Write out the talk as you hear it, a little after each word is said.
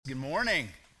Good morning.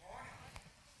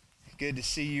 Good to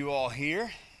see you all here.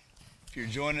 If you're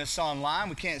joining us online,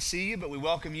 we can't see you, but we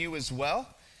welcome you as well.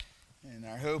 And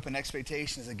our hope and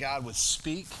expectation is that God would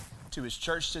speak to his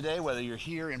church today, whether you're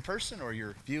here in person or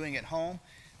you're viewing at home.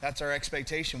 That's our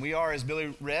expectation. We are, as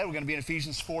Billy read, we're going to be in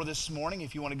Ephesians 4 this morning.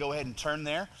 If you want to go ahead and turn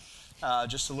there.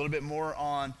 Just a little bit more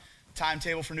on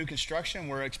timetable for new construction.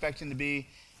 We're expecting to be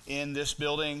in this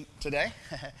building today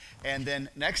and then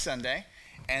next Sunday.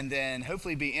 And then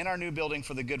hopefully be in our new building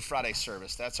for the Good Friday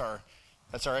service. That's our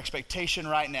expectation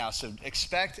right now. So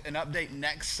expect an update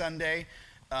next Sunday,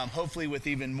 hopefully with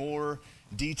even more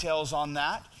details on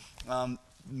that.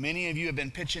 Many of you have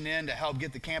been pitching in to help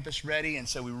get the campus ready, and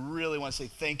so we really want to say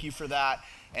thank you for that.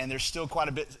 And there's still quite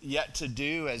a bit yet to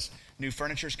do as new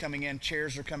furniture is coming in,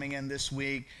 chairs are coming in this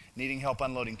week, needing help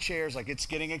unloading chairs. Like, it's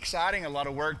getting exciting, a lot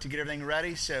of work to get everything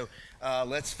ready. So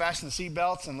let's fasten the seat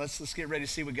belts and let's get ready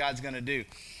to see what God's going to do.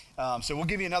 So we'll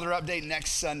give you another update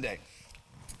next Sunday.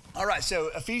 All right,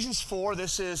 so Ephesians 4,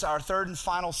 this is our third and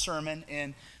final sermon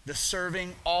in the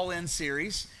Serving All-In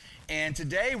series. And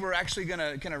today we're actually going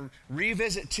to kind of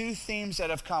revisit two themes that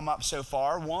have come up so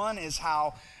far. One is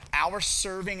how our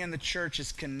serving in the church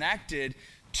is connected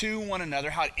to one another,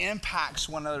 how it impacts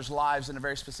one another's lives in a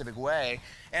very specific way,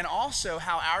 and also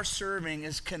how our serving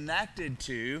is connected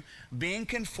to being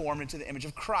conformed into the image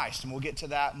of Christ. And we'll get to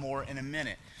that more in a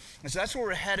minute. And so that's where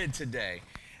we're headed today.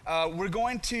 We're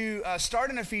going to start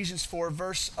in Ephesians 4,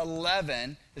 verse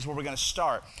 11 is where we're going to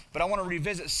start. But I want to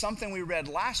revisit something we read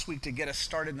last week to get us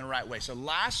started in the right way. So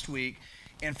last week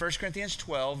in 1 Corinthians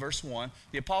 12, verse 1,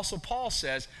 the Apostle Paul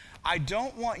says, I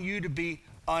don't want you to be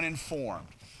uninformed.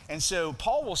 And so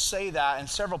Paul will say that in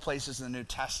several places in the New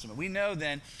Testament. We know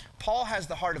then Paul has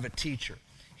the heart of a teacher.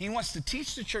 He wants to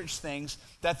teach the church things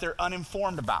that they're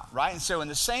uninformed about, right? And so in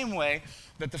the same way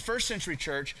that the first century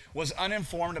church was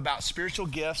uninformed about spiritual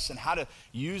gifts and how to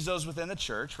use those within the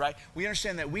church, right? We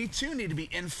understand that we too need to be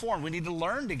informed. We need to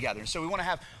learn together. And so we want to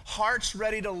have hearts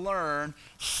ready to learn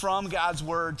from God's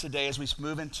word today as we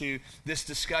move into this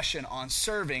discussion on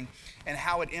serving and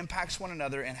how it impacts one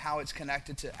another and how it's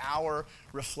connected to our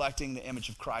reflecting the image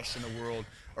of Christ in the world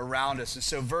around us. And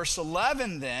so verse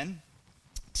 11 then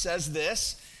says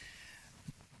this.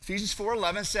 Ephesians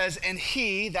 4:11 says, and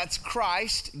he, that's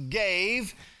Christ,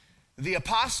 gave the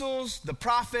apostles, the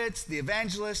prophets, the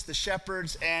evangelists, the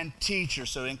shepherds, and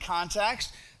teachers. So in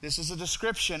context, this is a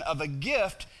description of a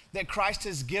gift that Christ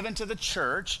has given to the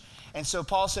church. And so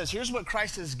Paul says, here's what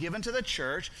Christ has given to the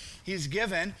church. He's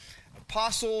given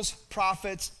apostles,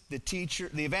 prophets, the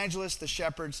evangelists, the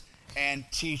shepherds, and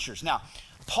teachers. Now,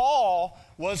 Paul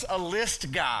was a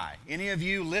list guy. Any of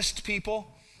you list people?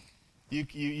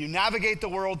 You navigate the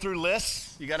world through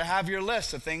lists. You got to have your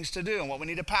list of things to do and what we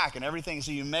need to pack and everything.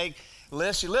 So you make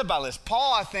lists, you live by lists.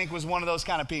 Paul, I think, was one of those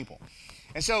kind of people.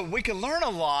 And so we can learn a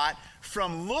lot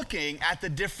from looking at the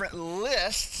different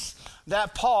lists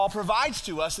that Paul provides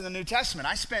to us in the New Testament.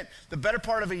 I spent the better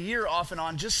part of a year off and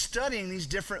on just studying these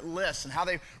different lists and how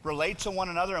they relate to one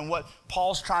another and what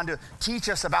Paul's trying to teach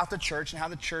us about the church and how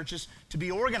the church is to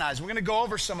be organized. We're going to go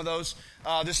over some of those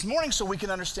this morning so we can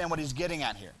understand what he's getting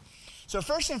at here. So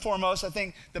first and foremost, I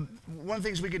think one of the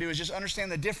things we could do is just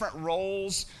understand the different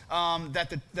roles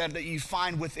that you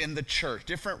find within the church,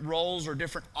 different roles or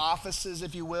different offices,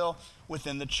 if you will,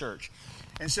 within the church.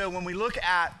 And so when we look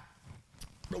at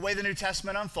the way the New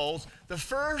Testament unfolds, the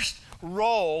first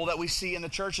role that we see in the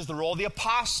church is the role of the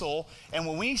apostle. And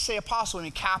when we say apostle, we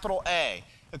mean capital A.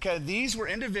 Okay, these were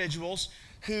individuals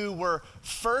who were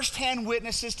firsthand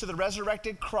witnesses to the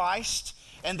resurrected Christ,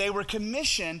 and they were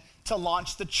commissioned to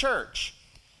launch the church.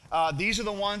 These are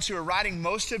the ones who are writing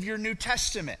most of your New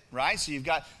Testament, right? So you've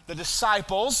got the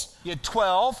disciples, you had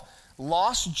 12,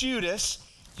 lost Judas.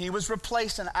 He was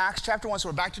replaced in Acts chapter 1, so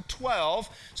we're back to 12.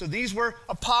 So these were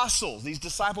apostles. These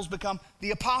disciples become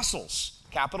the apostles,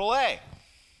 capital A,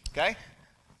 okay?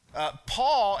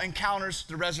 Paul encounters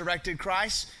the resurrected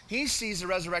Christ. He sees the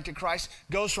resurrected Christ,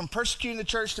 goes from persecuting the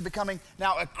church to becoming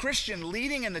now a Christian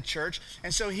leading in the church,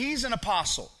 and so he's an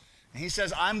apostle. And he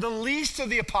says, I'm the least of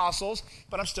the apostles,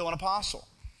 but I'm still an apostle.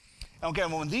 Okay,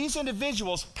 well, when these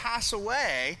individuals pass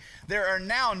away, there are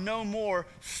now no more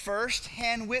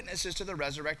first-hand witnesses to the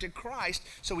resurrected Christ,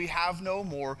 so we have no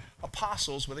more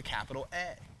apostles with a capital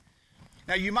A.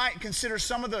 Now, you might consider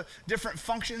some of the different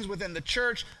functions within the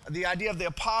church. The idea of the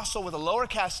apostle with a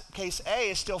lowercase a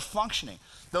is still functioning.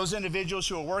 Those individuals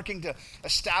who are working to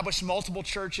establish multiple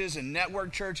churches and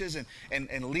network churches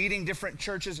and leading different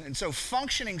churches, and so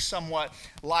functioning somewhat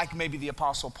like maybe the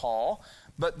Apostle Paul.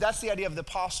 But that's the idea of the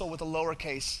apostle with a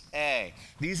lowercase a.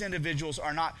 These individuals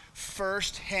are not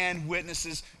first-hand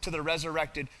witnesses to the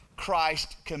resurrected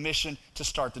Christ commissioned to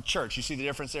start the church. You see the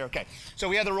difference there? Okay. So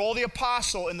we have the role of the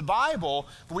apostle in the Bible,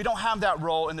 but we don't have that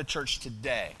role in the church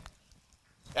today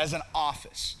as an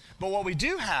office. But what we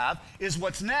do have is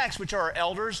what's next, which are our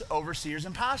elders, overseers,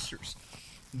 and pastors.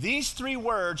 These three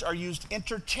words are used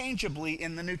interchangeably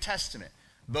in the New Testament,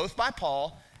 both by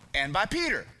Paul and by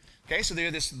Peter. Okay, so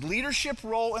they're this leadership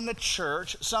role in the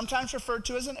church, sometimes referred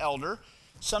to as an elder,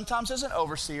 sometimes as an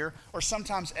overseer, or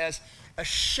sometimes as a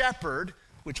shepherd,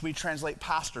 which we translate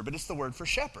pastor, but it's the word for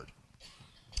shepherd.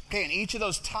 Okay, and each of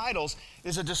those titles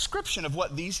is a description of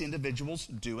what these individuals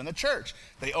do in the church.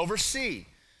 They oversee,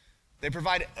 they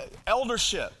provide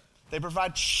eldership, they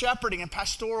provide shepherding and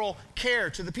pastoral care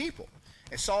to the people.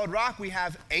 At Solid Rock, we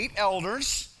have 8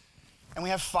 elders, and we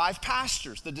have 5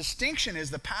 pastors. The distinction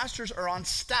is the pastors are on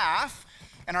staff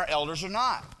and our elders are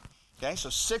not. Okay, so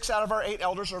 6 out of our 8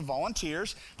 elders are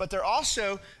volunteers, but they're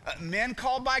also men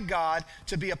called by God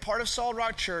to be a part of Solid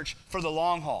Rock Church for the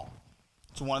long haul.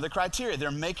 It's one of the criteria.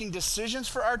 They're making decisions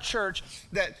for our church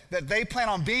that they plan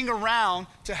on being around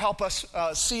to help us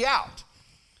see out.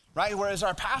 Right? Whereas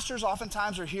our pastors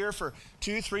oftentimes are here for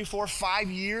 2, 3, 4,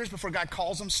 5 years before God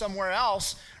calls them somewhere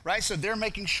else, right? So they're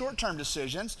making short-term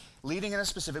decisions, leading in a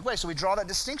specific way. So we draw that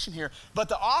distinction here. But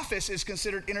the office is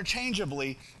considered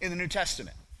interchangeably in the New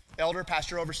Testament. Elder,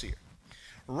 pastor, overseer.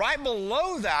 Right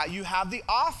below that, you have the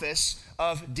office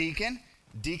of deacon,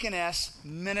 deaconess,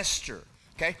 minister.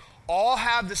 Okay? All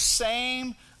have the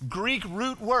same Greek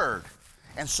root word.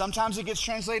 And sometimes it gets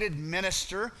translated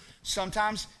minister,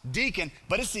 sometimes deacon,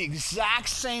 but it's the exact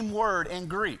same word in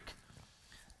Greek.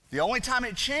 The only time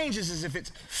it changes is if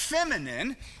it's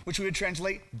feminine, which we would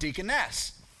translate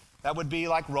deaconess. That would be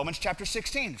like Romans chapter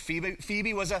 16.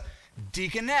 Phoebe was a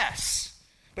deaconess,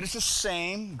 but it's the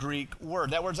same Greek word.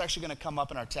 That word's actually going to come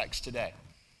up in our text today.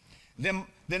 Then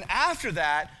after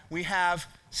that, we have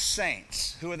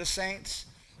saints. Who are the saints?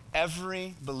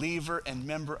 Every believer and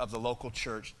member of the local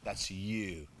church. That's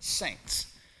you, saints.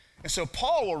 And so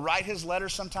Paul will write his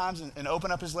letters sometimes and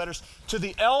open up his letters to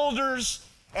the elders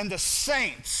and the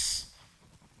saints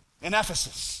in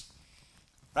Ephesus.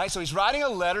 Right? So he's writing a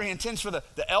letter. He intends for the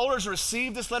elders to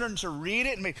receive this letter and to read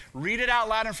it and read it out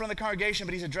loud in front of the congregation,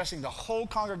 but he's addressing the whole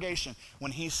congregation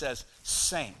when he says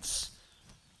saints.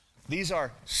 These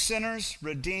are sinners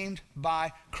redeemed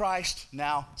by Christ,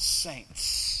 now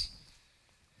saints.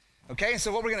 Okay, and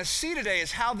so what we're going to see today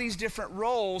is how these different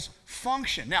roles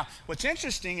function. Now, what's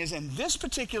interesting is in this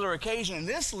particular occasion, in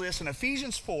this list in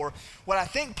Ephesians 4, what I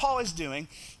think Paul is doing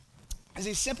is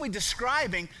he's simply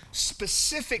describing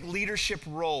specific leadership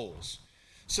roles.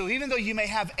 So even though you may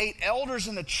have 8 elders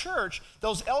in the church,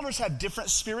 those elders have different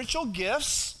spiritual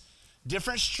gifts,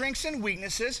 different strengths and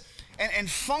weaknesses, and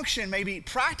function maybe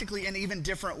practically in even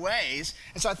different ways.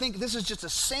 And so I think this is just a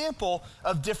sample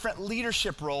of different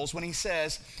leadership roles when he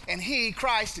says, and he,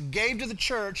 Christ, gave to the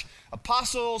church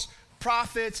apostles,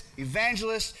 prophets,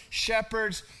 evangelists,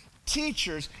 shepherds,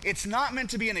 teachers. It's not meant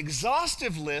to be an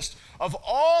exhaustive list of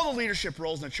all the leadership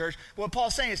roles in the church. What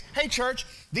Paul's saying is, hey church,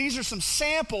 these are some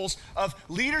samples of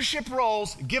leadership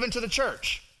roles given to the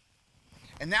church.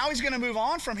 And now he's going to move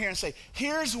on from here and say,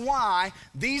 here's why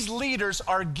these leaders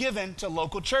are given to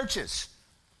local churches.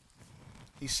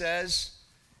 He says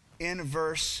in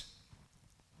verse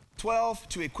 12,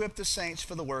 to equip the saints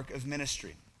for the work of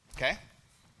ministry. Okay?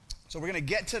 So we're going to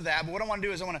get to that, but what I want to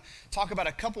do is I want to talk about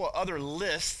a couple of other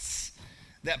lists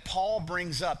that Paul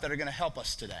brings up that are going to help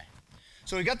us today.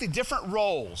 So we've got the different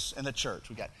roles in the church.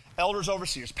 We've got elders,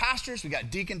 overseers, pastors. We've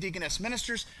got deacon, deaconess,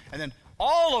 ministers, and then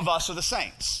all of us are the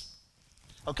saints.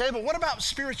 Okay, but what about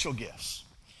spiritual gifts?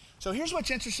 So here's what's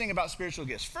interesting about spiritual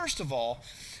gifts. First of all,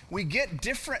 we get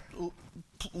different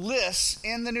lists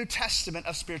in the New Testament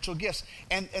of spiritual gifts.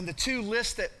 And the 2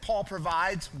 lists that Paul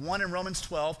provides, one in Romans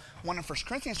 12, one in 1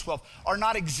 Corinthians 12, are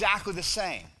not exactly the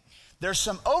same. There's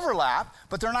some overlap,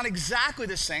 but they're not exactly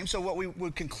the same. So what we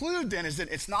would conclude then is that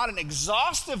it's not an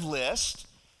exhaustive list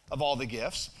of all the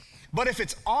gifts. But if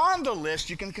it's on the list,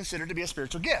 you can consider it to be a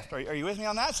spiritual gift. Are you with me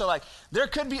on that? So there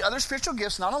could be other spiritual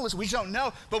gifts not on the list. We don't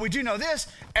know, but we do know this.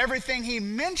 Everything he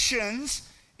mentions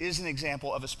is an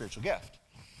example of a spiritual gift.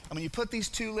 And when you put these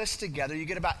 2 lists together, you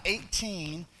get about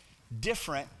 18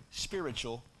 different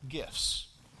spiritual gifts.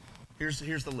 Here's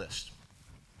the list.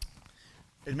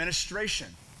 Administration.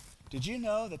 Did you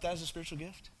know that is a spiritual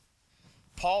gift?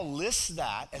 Paul lists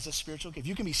that as a spiritual gift.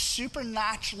 You can be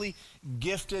supernaturally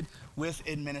gifted with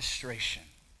administration.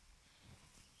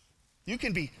 You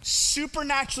can be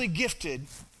supernaturally gifted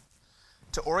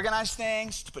to organize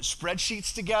things, to put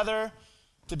spreadsheets together,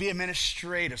 to be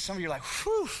administrative. Some of you are like,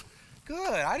 whew,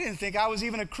 good. I didn't think I was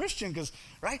even a Christian,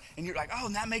 right? And you're like, oh,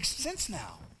 and that makes sense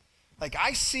now. Like,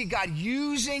 I see God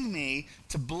using me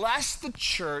to bless the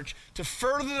church, to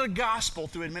further the gospel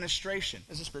through administration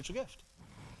as a spiritual gift.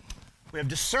 We have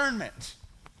discernment,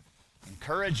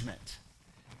 encouragement,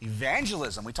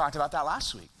 evangelism. We talked about that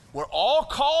last week. We're all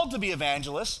called to be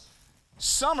evangelists.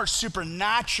 Some are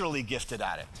supernaturally gifted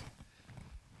at it.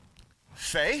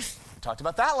 Faith, we talked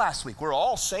about that last week. We're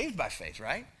all saved by faith,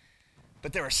 right?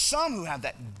 But there are some who have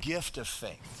that gift of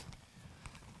faith.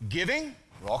 Giving,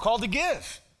 we're all called to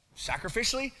give.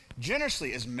 Sacrificially,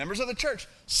 generously, as members of the church.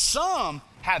 Some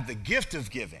have the gift of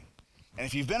giving. And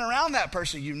if you've been around that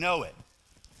person, you know it.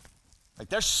 Like,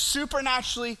 they're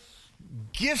supernaturally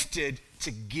gifted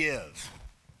to give.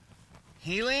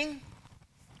 Healing,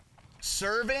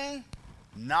 serving,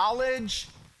 knowledge,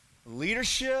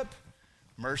 leadership,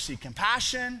 mercy,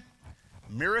 compassion,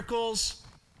 miracles,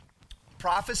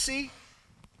 prophecy,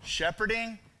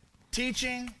 shepherding,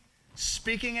 teaching,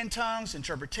 speaking in tongues,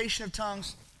 interpretation of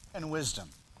tongues, and wisdom.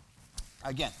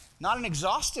 Again, not an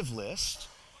exhaustive list,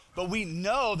 but we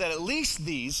know that at least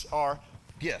these are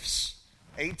gifts.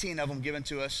 18 of them given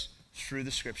to us through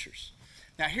the scriptures.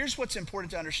 Now, here's what's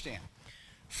important to understand.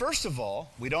 First of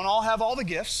all, we don't all have all the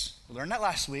gifts. We learned that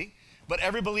last week. But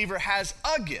every believer has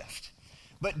a gift.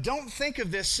 But don't think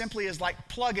of this simply as like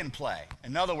plug and play.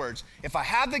 In other words, if I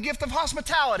have the gift of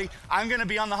hospitality, I'm going to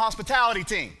be on the hospitality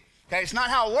team. Okay, it's not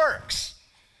how it works.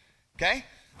 Okay?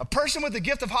 A person with the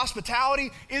gift of hospitality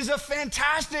is a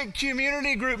fantastic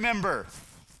community group member.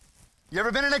 You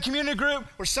ever been in a community group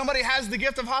where somebody has the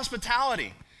gift of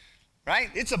hospitality? Right?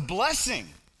 It's a blessing.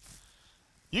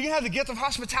 You can have the gift of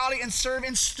hospitality and serve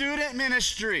in student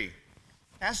ministry.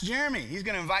 Ask Jeremy. He's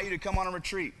going to invite you to come on a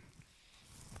retreat.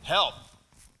 Help.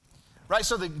 Right?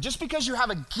 So just because you have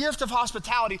a gift of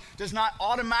hospitality does not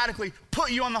automatically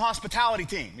put you on the hospitality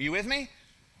team. Are you with me?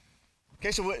 Okay,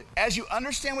 so as you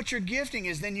understand what your gifting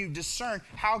is, then you discern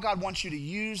how God wants you to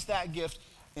use that gift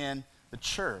in the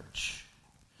church.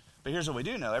 But here's what we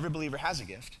do know. Every believer has a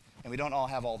gift, and we don't all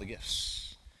have all the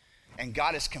gifts. And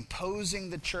God is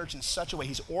composing the church in such a way,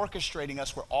 he's orchestrating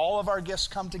us where all of our gifts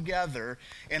come together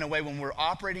in a way when we're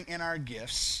operating in our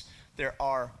gifts, there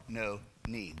are no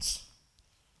needs.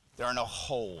 There are no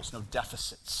holes, no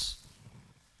deficits.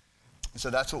 And so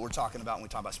that's what we're talking about when we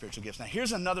talk about spiritual gifts. Now,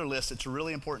 here's another list that's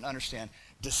really important to understand,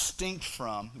 distinct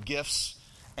from gifts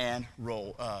and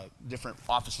different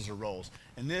offices or roles.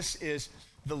 And this is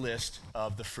the list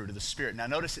of the fruit of the Spirit. Now,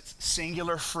 notice it's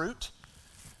singular fruit.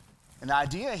 And the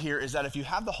idea here is that if you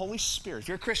have the Holy Spirit, if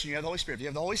you're a Christian, you have the Holy Spirit. If you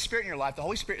have the Holy Spirit in your life, the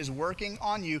Holy Spirit is working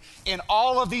on you in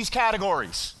all of these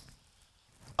categories.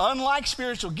 Unlike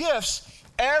spiritual gifts,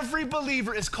 every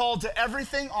believer is called to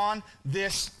everything on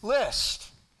this list.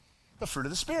 The fruit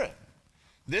of the Spirit.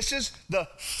 This is the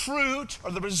fruit or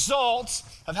the results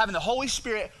of having the Holy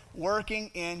Spirit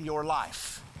working in your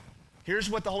life. Here's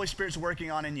what the Holy Spirit's working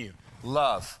on in you.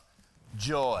 Love,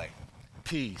 joy,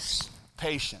 peace,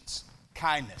 patience,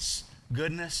 kindness,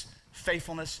 goodness,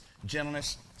 faithfulness,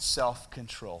 gentleness,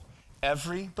 self-control.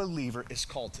 Every believer is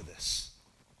called to this.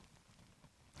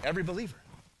 Every believer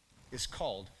is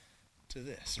called to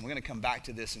this. And we're going to come back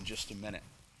to this in just a minute.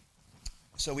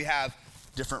 So we have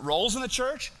different roles in the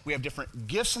church, we have different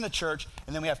gifts in the church,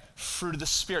 and then we have fruit of the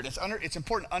Spirit. It's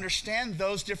important to understand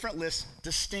those different lists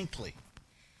distinctly.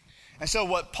 And so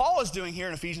what Paul is doing here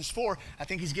in Ephesians 4, I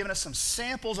think he's given us some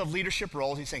samples of leadership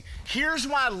roles. He's saying, here's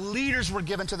why leaders were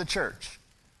given to the church.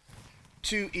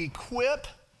 To equip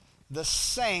the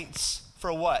saints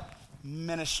for what?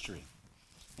 Ministry.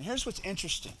 And here's what's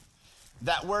interesting.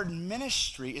 That word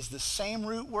ministry is the same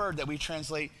root word that we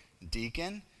translate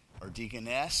deacon or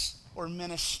deaconess or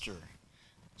minister.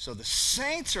 So the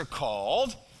saints are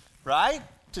called, right,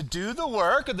 to do the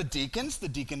work of the deacons, the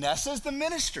deaconesses, the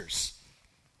ministers.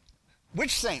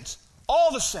 Which saints?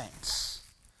 All the saints.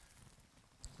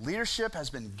 Leadership has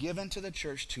been given to the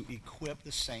church to equip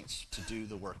the saints to do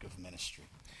the work of ministry.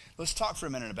 Let's talk for a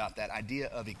minute about that idea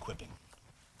of equipping.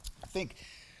 I think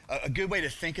a good way to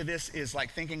think of this is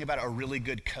like thinking about a really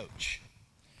good coach.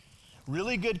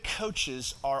 Really good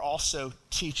coaches are also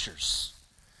teachers.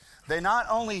 They not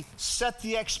only set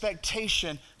the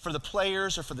expectation for the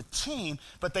players or for the team,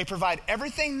 but they provide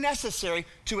everything necessary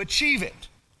to achieve it.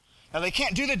 Now, they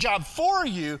can't do the job for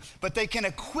you, but they can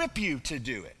equip you to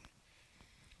do it.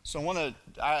 So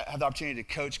I have the opportunity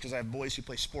to coach because I have boys who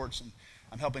play sports, and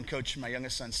I'm helping coach my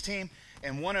youngest son's team.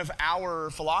 And one of our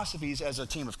philosophies as a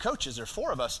team of coaches, there are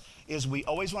 4 of us, is we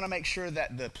always want to make sure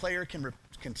that the player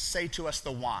can say to us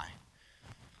the why.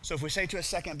 So if we say to a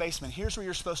second baseman, here's where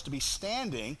you're supposed to be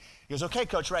standing, he goes, okay,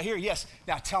 coach, right here, yes.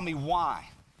 Now tell me why.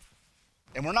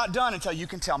 And we're not done until you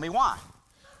can tell me why.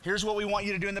 Here's what we want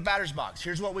you to do in the batter's box.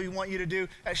 Here's what we want you to do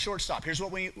at shortstop. Here's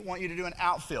what we want you to do in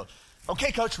outfield.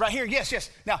 Okay, coach, right here. Yes.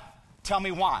 Now, tell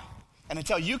me why. And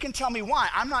until you can tell me why,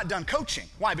 I'm not done coaching.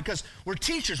 Why? Because we're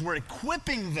teachers. We're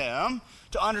equipping them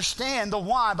to understand the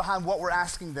why behind what we're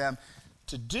asking them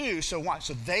to do. So why?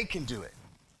 So they can do it.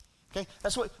 Okay?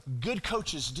 That's what good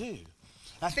coaches do. And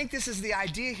I think this is the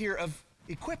idea here of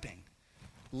equipping.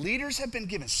 Leaders have been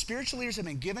given, spiritual leaders have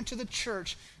been given to the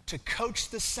church to coach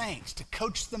the saints, to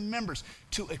coach the members,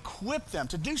 to equip them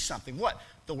to do something. What?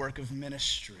 The work of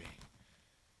ministry.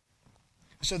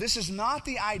 So this is not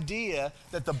the idea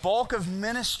that the bulk of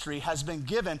ministry has been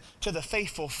given to the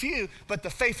faithful few, but the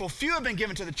faithful few have been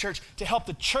given to the church to help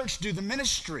the church do the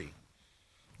ministry,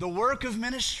 the work of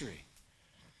ministry.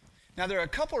 Now, there are a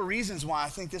couple of reasons why I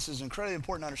think this is incredibly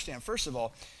important to understand. First of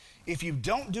all, if you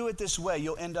don't do it this way,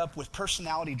 you'll end up with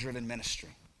personality-driven ministry.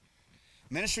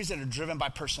 Ministries that are driven by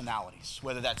personalities,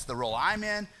 whether that's the role I'm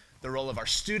in, the role of our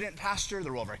student pastor,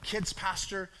 the role of our kids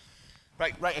pastor.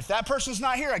 Right. If that person's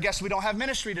not here, I guess we don't have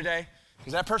ministry today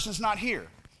because that person's not here.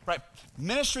 Right?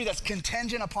 Ministry that's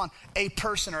contingent upon a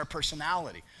person or a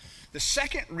personality. The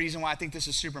second reason why I think this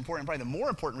is super important, probably the more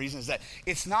important reason, is that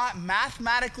it's not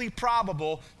mathematically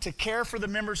probable to care for the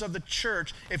members of the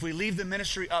church if we leave the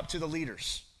ministry up to the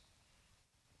leaders.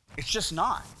 It's just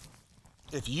not.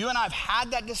 If you and I have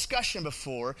had that discussion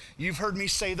before, you've heard me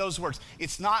say those words.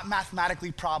 It's not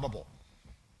mathematically probable.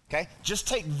 Okay? Just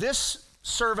take this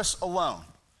service alone.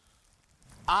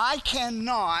 I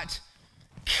cannot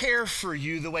care for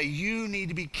you the way you need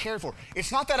to be cared for.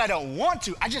 It's not that I don't want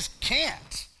to, I just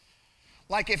can't.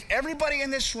 Like if everybody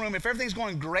in this room, if everything's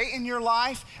going great in your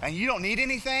life and you don't need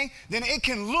anything, then it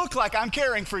can look like I'm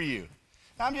caring for you.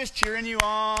 I'm just cheering you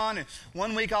on, and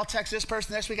one week I'll text this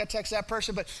person, next week I text that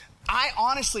person, but I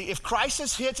honestly, if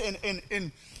crisis hits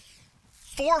in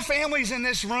 4 families in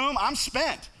this room, I'm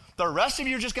spent. The rest of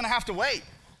you are just gonna have to wait.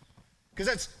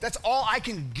 Because that's all I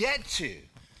can get to.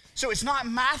 So it's not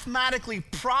mathematically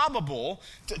probable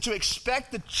to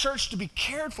expect the church to be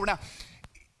cared for. Now,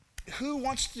 who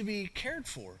wants to be cared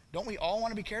for? Don't we all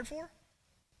want to be cared for?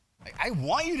 I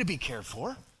want you to be cared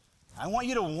for. I want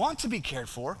you to want to be cared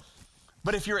for.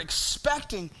 But if you're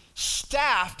expecting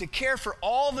staff to care for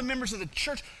all the members of the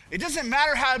church, it doesn't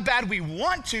matter how bad we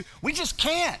want to, we just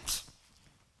can't.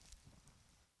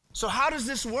 So how does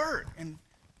this work? And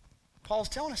Paul's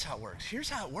telling us how it works. Here's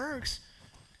how it works.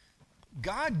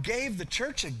 God gave the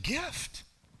church a gift.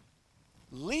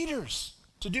 Leaders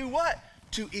to do what?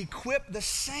 To equip the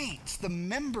saints, the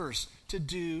members, to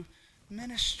do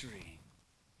ministry.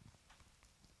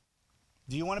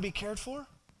 Do you want to be cared for?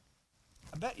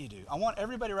 I bet you do. I want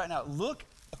everybody right now, look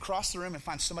across the room and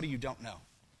find somebody you don't know.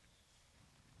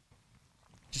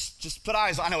 Just put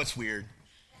eyes on. I know it's weird.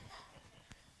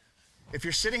 If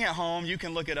you're sitting at home, you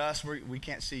can look at us. We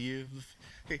can't see you.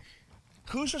 Okay.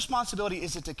 Whose responsibility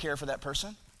is it to care for that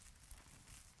person?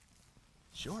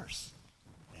 It's yours.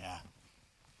 Yeah.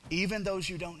 Even those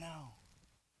you don't know.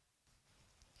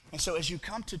 And so as you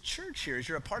come to church here, as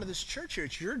you're a part of this church here,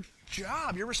 it's your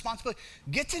job, your responsibility.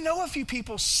 Get to know a few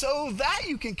people so that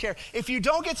you can care. If you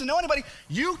don't get to know anybody,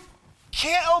 you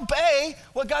can't obey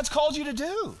what God's called you to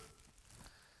do.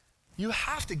 You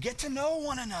have to get to know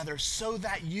one another so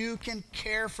that you can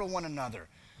care for one another,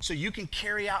 so you can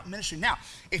carry out ministry. Now,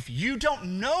 if you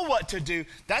don't know what to do,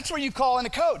 that's where you call in a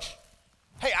coach.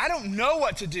 Hey, I don't know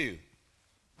what to do.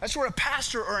 That's where a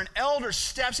pastor or an elder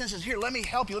steps in and says, here, let me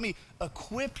help you. Let me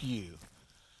equip you.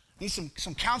 Need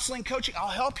some counseling, coaching? I'll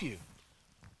help you.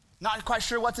 Not quite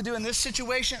sure what to do in this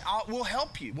situation? We'll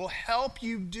help you. We'll help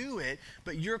you do it,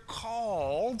 but you're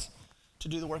called to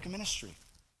do the work of ministry.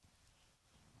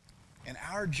 And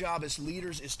our job as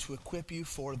leaders is to equip you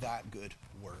for that good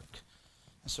work.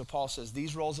 And so Paul says,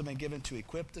 these roles have been given to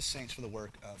equip the saints for the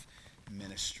work of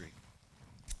ministry.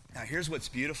 Now, here's what's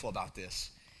beautiful about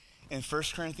this. In 1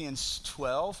 Corinthians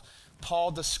 12,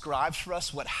 Paul describes for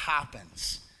us what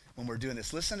happens when we're doing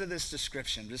this. Listen to this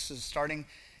description. This is starting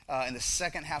in the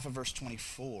second half of verse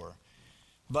 24.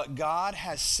 But God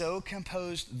has so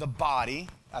composed the body,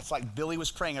 that's like Billy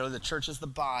was praying earlier, the church is the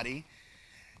body,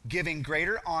 giving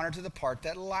greater honor to the part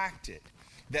that lacked it,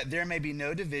 that there may be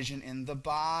no division in the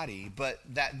body, but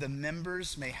that the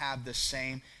members may have the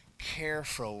same care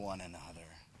for one another.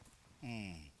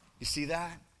 You see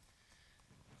that?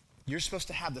 You're supposed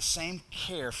to have the same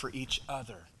care for each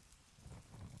other.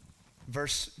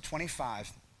 Verse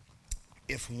 25,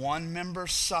 if one member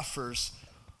suffers,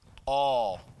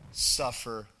 all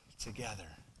suffer together.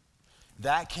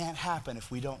 That can't happen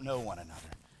if we don't know one another.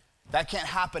 That can't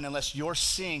happen unless you're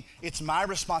seeing it's my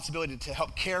responsibility to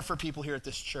help care for people here at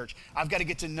this church. I've got to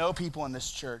get to know people in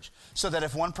this church so that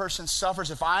if one person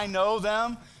suffers, if I know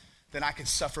them, then I can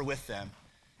suffer with them.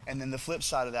 And then the flip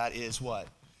side of that is what?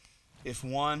 If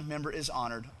one member is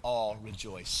honored, all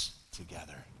rejoice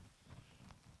together.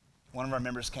 One of our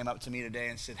members came up to me today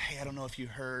and said, hey, I don't know if you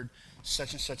heard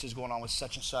such and such is going on with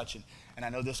such and such. And I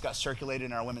know this got circulated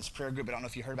in our women's prayer group, but I don't know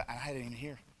if you heard about it. I didn't even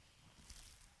hear.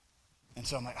 And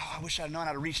so I'm like, oh, I wish I'd known.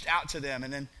 I'd have reached out to them.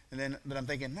 But I'm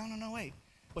thinking, no, wait.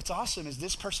 What's awesome is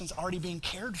this person's already being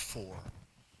cared for.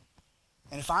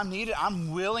 And if I'm needed,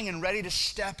 I'm willing and ready to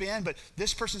step in, but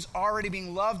this person's already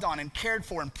being loved on and cared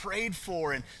for and prayed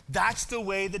for, and that's the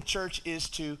way the church is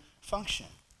to function.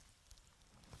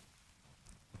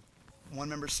 One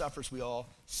member suffers, we all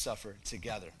suffer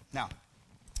together. Now,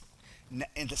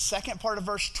 in the second part of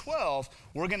verse 12,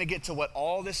 we're going to get to what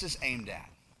all this is aimed at.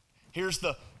 Here's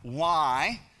the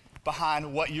why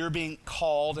behind what you're being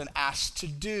called and asked to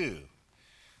do.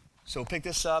 So we'll pick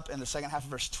this up in the second half of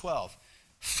verse 12.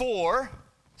 For,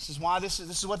 this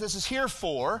is what this is here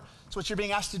for. It's what you're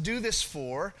being asked to do this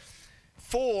for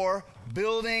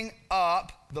building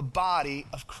up the body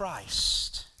of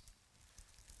Christ.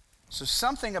 So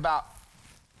something about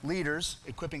leaders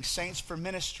equipping saints for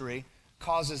ministry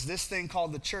causes this thing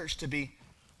called the church to be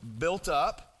built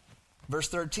up. Verse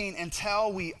 13,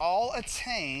 until we all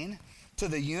attain to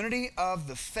the unity of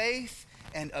the faith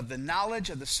and of the knowledge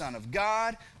of the Son of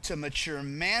God, to mature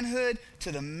manhood,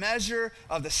 to the measure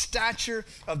of the stature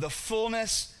of the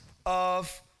fullness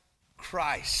of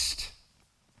Christ.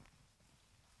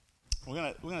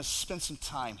 We're gonna spend some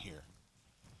time here.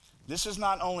 This is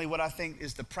not only what I think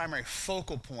is the primary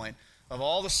focal point of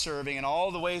all the serving and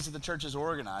all the ways that the church is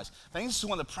organized, I think this is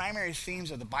one of the primary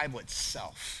themes of the Bible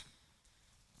itself.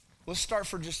 Let's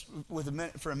start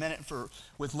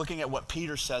with looking at what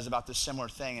Peter says about this similar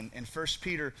thing. In 1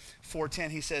 Peter 4:10,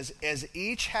 he says, as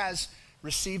each has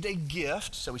received a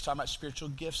gift, so he's talking about spiritual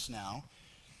gifts now,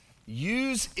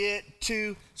 use it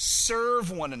to serve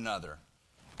one another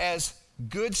as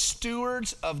good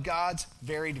stewards of God's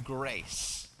varied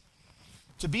grace.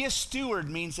 To be a steward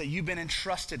means that you've been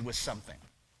entrusted with something.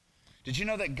 Did you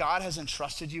know that God has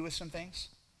entrusted you with some things?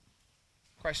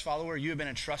 Christ follower, you have been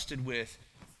entrusted with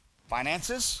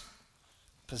finances,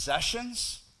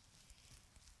 possessions,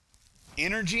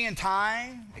 energy and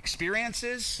time,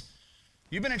 experiences.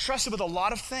 You've been entrusted with a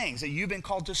lot of things that you've been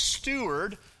called to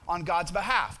steward on God's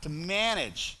behalf, to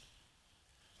manage.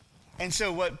 And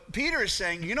so what Peter is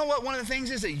saying, you know what one of the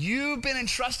things is that you've been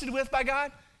entrusted with by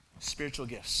God? Spiritual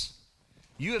gifts.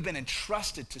 You have been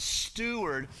entrusted to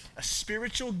steward a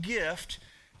spiritual gift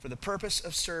for the purpose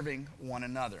of serving one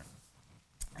another.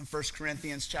 In 1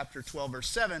 Corinthians chapter 12, verse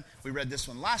 7, we read this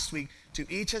one last week, to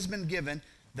each has been given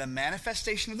the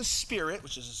manifestation of the Spirit,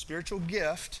 which is a spiritual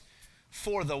gift,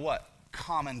 for the what?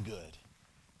 Common good.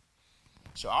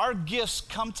 So our gifts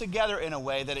come together in a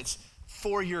way that it's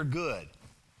for your good.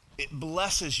 It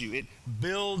blesses you. It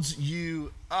builds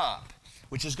you up,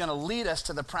 which is going to lead us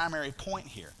to the primary point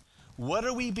here. What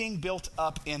are we being built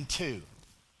up into?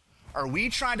 Are we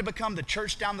trying to become the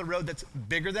church down the road that's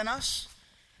bigger than us?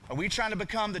 Are we trying to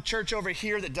become the church over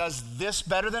here that does this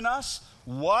better than us?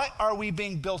 What are we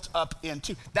being built up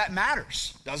into? That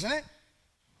matters, doesn't it?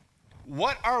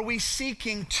 What are we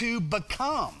seeking to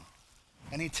become?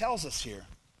 And he tells us here,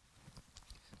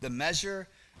 the measure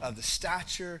of the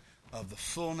stature of the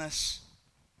fullness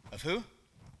of who?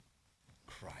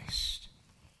 Christ.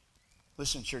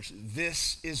 Listen, church,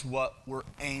 this is what we're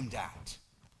aimed at.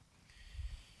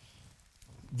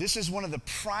 This is one of the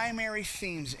primary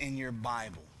themes in your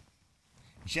Bible.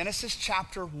 Genesis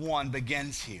chapter 1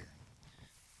 begins here.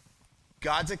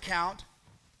 God's account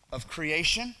of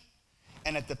creation,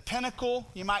 and at the pinnacle,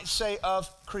 you might say, of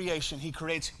creation, he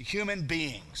creates human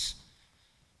beings.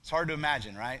 It's hard to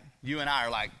imagine, right? You and I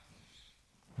are like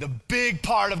the big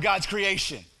part of God's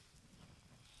creation.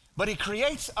 But he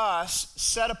creates us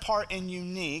set apart and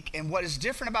unique, and what is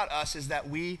different about us is that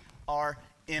we are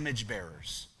image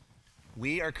bearers.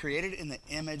 We are created in the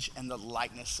image and the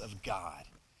likeness of God.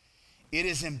 It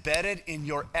is embedded in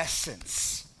your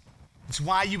essence. It's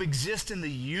why you exist in the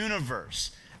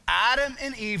universe. Adam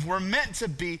and Eve were meant to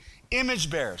be image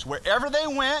bearers. Wherever they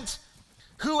went,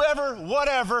 whoever,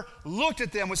 whatever, looked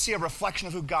at them would see a reflection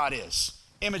of who God is.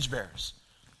 Image bearers.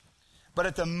 But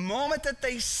at the moment that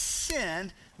they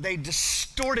sinned, they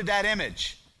distorted that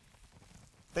image.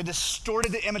 They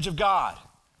distorted the image of God.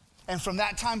 And from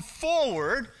that time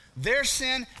forward, their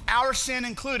sin, our sin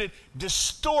included,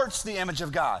 distorts the image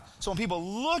of God. So when people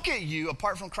look at you,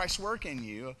 apart from Christ's work in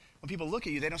you, when people look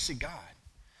at you, they don't see God.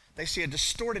 They see a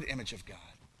distorted image of God.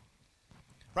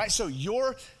 right? So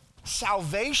your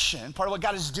salvation, part of what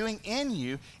God is doing in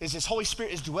you, is his Holy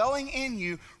Spirit is dwelling in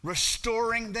you,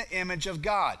 restoring the image of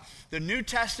God. The New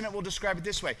Testament will describe it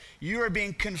this way. You are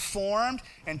being conformed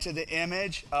into the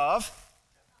image of,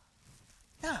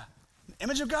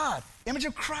 image of God, image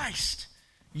of Christ.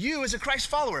 You as a Christ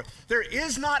follower. There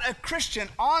is not a Christian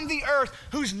on the earth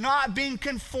who's not being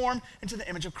conformed into the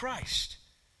image of Christ.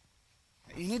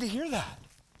 You need to hear that.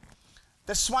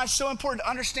 That's why it's so important to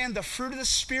understand the fruit of the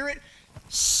Spirit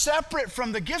separate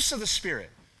from the gifts of the Spirit.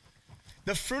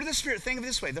 The fruit of the Spirit, think of it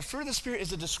this way. The fruit of the Spirit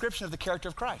is a description of the character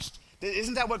of Christ.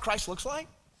 Isn't that what Christ looks like?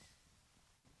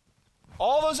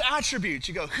 All those attributes,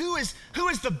 you go, who is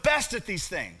the best at these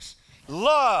things?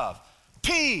 Love,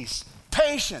 peace,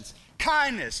 patience,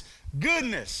 kindness,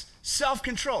 goodness,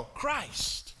 self-control.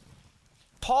 Christ.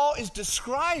 Paul is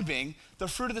describing the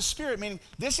fruit of the Spirit, meaning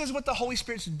this is what the Holy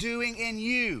Spirit's doing in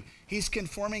you. He's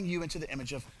conforming you into the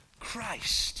image of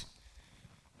Christ.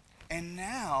 And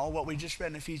now, what we just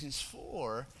read in Ephesians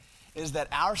 4 is that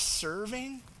our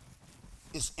serving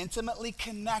is intimately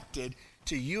connected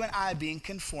to you and I being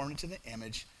conformed to the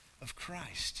image of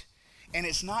Christ. And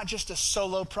it's not just a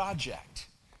solo project.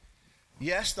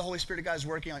 Yes, the Holy Spirit of God is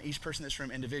working on each person in this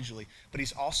room individually, but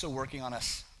he's also working on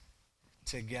us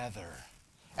together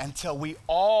until we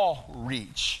all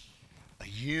reach a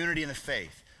unity in the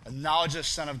faith, a knowledge of the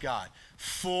Son of God,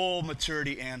 full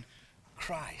maturity in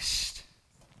Christ.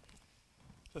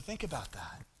 So think about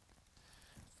that.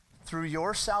 Through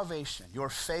your salvation, your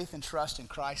faith and trust in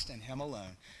Christ and him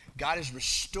alone, God is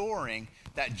restoring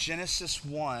that Genesis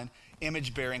 1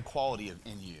 image-bearing quality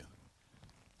in you.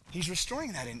 He's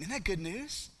restoring that. Isn't that good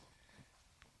news?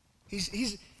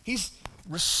 He's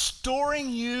restoring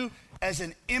you as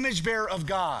an image bearer of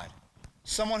God,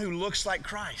 someone who looks like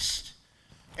Christ.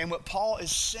 And what Paul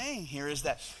is saying here is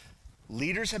that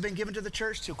leaders have been given to the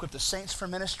church to equip the saints for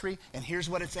ministry, and here's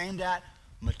what it's aimed at: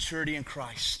 maturity in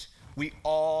Christ. We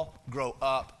all grow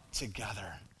up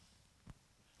together.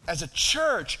 As a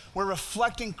church, we're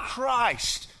reflecting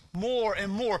Christ more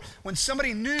and more. When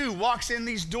somebody new walks in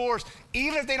these doors,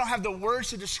 even if they don't have the words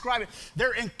to describe it,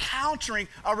 they're encountering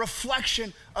a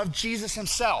reflection of Jesus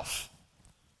himself.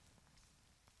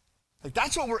 Like,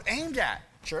 that's what we're aimed at,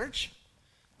 church.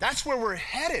 That's where we're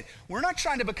headed. We're not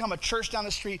trying to become a church down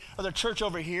the street or the church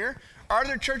over here. Are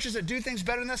there churches that do things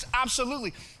better than this?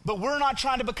 Absolutely. But we're not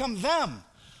trying to become them.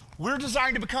 We're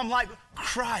desiring to become like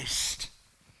Christ.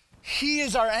 He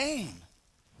is our aim.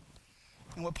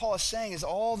 And what Paul is saying is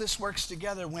all this works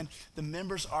together when the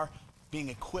members are being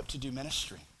equipped to do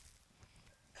ministry.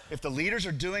 If the leaders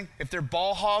are if they're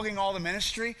ball hogging all the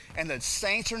ministry and the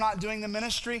saints are not doing the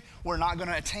ministry, we're not going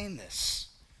to attain this.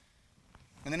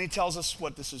 And then he tells us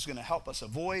what this is going to help us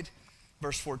avoid.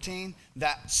 Verse 14,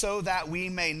 so that we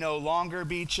may no longer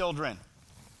be children.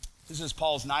 This is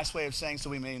Paul's nice way of saying so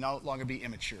we may no longer be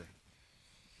immature.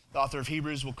 The author of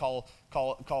Hebrews will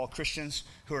call Christians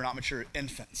who are not mature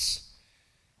infants.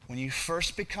 When you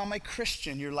first become a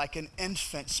Christian, you're like an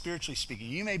infant, spiritually speaking.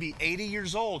 You may be 80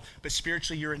 years old, but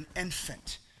spiritually you're an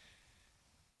infant.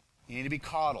 You need to be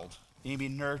coddled. You need to be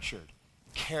nurtured,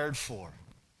 cared for,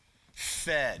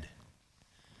 fed.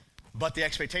 But the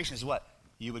expectation is what?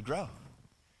 You would grow.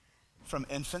 From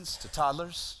infants to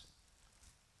toddlers,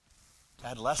 to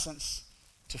adolescents,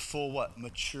 to full what?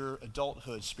 Mature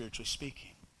adulthood, spiritually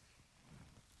speaking.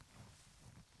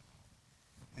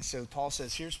 And so Paul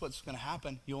says, here's what's going to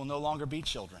happen. You will no longer be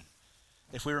children.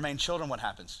 If we remain children, what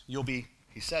happens? You'll be,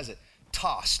 he says it,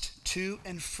 tossed to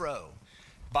and fro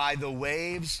by the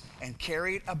waves and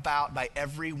carried about by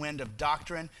every wind of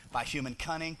doctrine, by human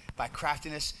cunning, by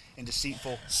craftiness and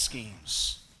deceitful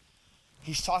schemes.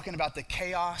 He's talking about the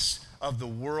chaos of the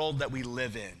world that we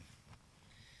live in.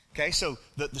 Okay, so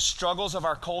the struggles of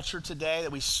our culture today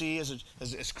that we see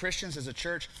as Christians, as a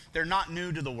church, they're not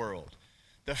new to the world.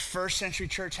 The first century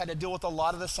church had to deal with a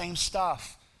lot of the same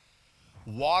stuff.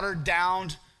 Watered down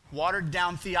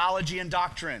theology and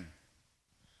doctrine.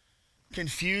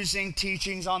 Confusing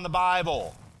teachings on the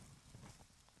Bible.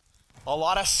 A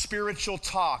lot of spiritual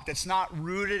talk that's not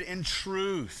rooted in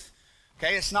truth.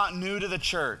 Okay, it's not new to the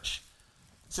church.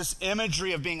 It's this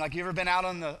imagery of being like, you ever been out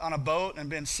on a boat and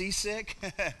been seasick?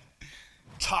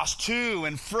 Tossed to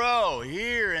and fro,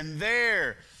 here and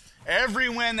there. Every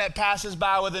wind that passes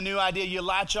by with a new idea, you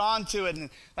latch on to it,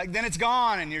 and then it's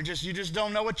gone, and you just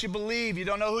don't know what you believe. You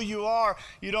don't know who you are.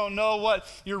 You don't know what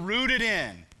you're rooted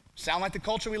in. Sound like the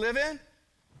culture we live in?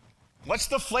 What's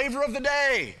the flavor of the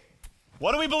day?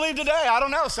 What do we believe today? I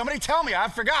don't know. Somebody tell me. I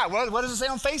forgot. What does it say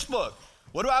on Facebook?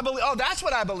 What do I believe? Oh, that's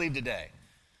what I believe today.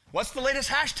 What's the latest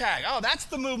hashtag? Oh, that's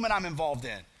the movement I'm involved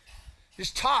in.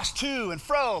 Just tossed to and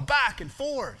fro, back and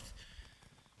forth.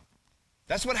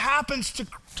 That's what happens to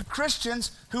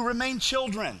Christians who remain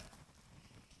children.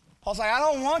 Paul's like, I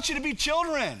don't want you to be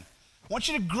children. I want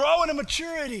you to grow into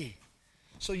maturity.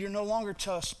 So you're no longer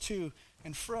tossed to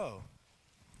and fro.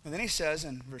 And then he says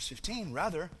in verse 15,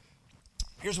 rather,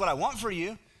 here's what I want for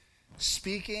you,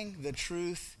 speaking the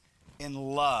truth in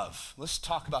love. Let's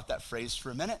talk about that phrase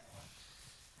for a minute.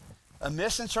 A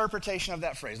misinterpretation of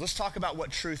that phrase. Let's talk about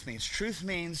what truth means. Truth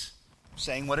means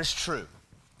saying what is true.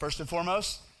 First and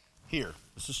foremost, here,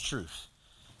 this is truth.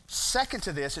 Second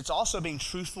to this, it's also being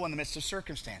truthful in the midst of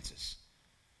circumstances.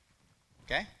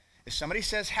 Okay? If somebody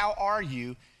says, how are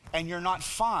you, and you're not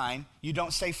fine, you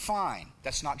don't say fine.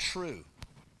 That's not true,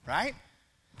 right?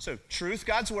 So truth,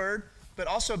 God's word, but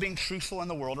also being truthful in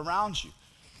the world around you.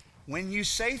 When you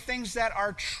say things that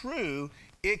are true,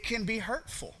 it can be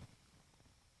hurtful.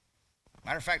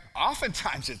 Matter of fact,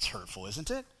 oftentimes it's hurtful, isn't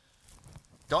it?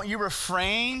 Don't you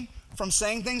refrain from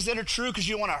saying things that are true because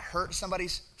you don't want to hurt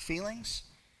somebody's feelings?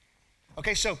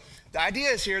 Okay, so the idea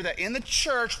is here that in the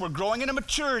church, we're growing into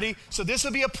maturity, so this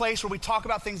will be a place where we talk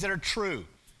about things that are true.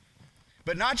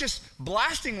 But not just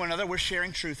blasting one another, we're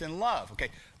sharing truth in love. Okay,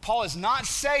 Paul is not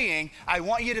saying, I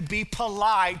want you to be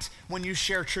polite when you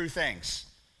share true things.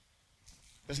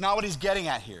 That's not what he's getting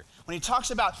at here. When he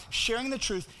talks about sharing the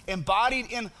truth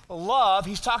embodied in love,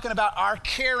 he's talking about our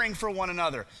caring for one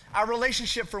another, our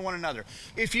relationship for one another.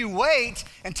 If you wait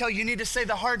until you need to say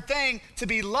the hard thing to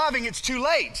be loving, it's too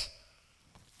late.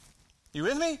 You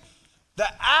with me? The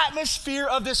atmosphere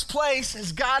of this place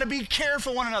has got to be care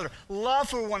for one another, love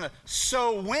for one another.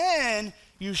 So when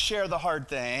you share the hard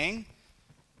thing,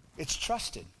 it's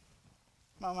trusted.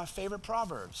 One of my favorite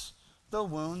proverbs. The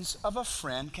wounds of a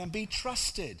friend can be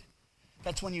trusted.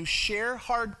 That's when you share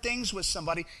hard things with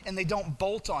somebody and they don't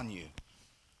bolt on you.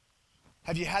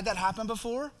 Have you had that happen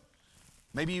before?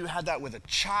 Maybe you had that with a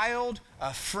child,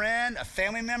 a friend, a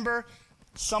family member,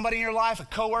 somebody in your life, a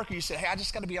coworker. You said, hey, I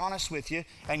just got to be honest with you.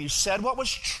 And you said what was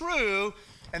true,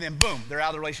 and then boom, they're out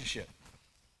of the relationship.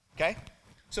 Okay?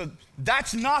 So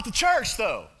that's not the church,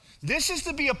 though. This is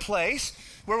to be a place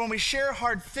where when we share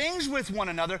hard things with one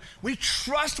another, we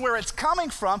trust where it's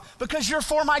coming from because you're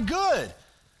for my good.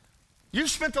 You've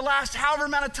spent the last however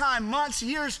amount of time, months,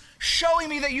 years, showing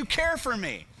me that you care for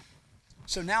me.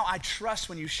 So now I trust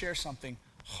when you share something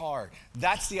hard.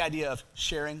 That's the idea of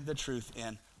sharing the truth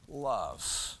in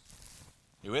love.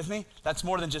 You with me? That's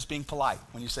more than just being polite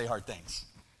when you say hard things.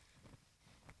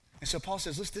 And so Paul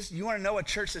says, listen, you want to know a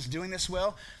church that's doing this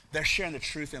well? They're sharing the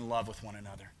truth in love with one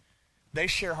another. They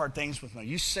share hard things with one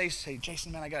another. You say,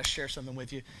 Jason, man, I got to share something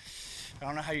with you. I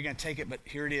don't know how you're going to take it, but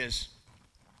here it is.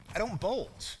 I don't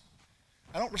bolt.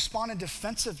 I don't respond in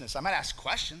defensiveness. I might ask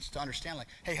questions to understand, like,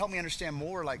 hey, help me understand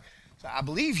more. Like, so I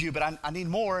believe you, but I need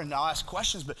more, and I'll ask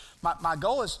questions. But my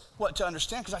goal is, what, to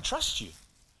understand, because I trust you.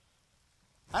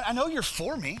 I know you're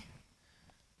for me,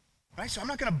 right? So I'm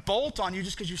not going to bolt on you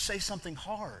just because you say something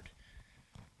hard.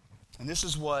 And this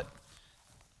is what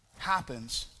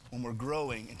happens when we're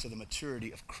growing into the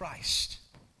maturity of Christ.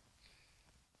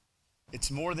 It's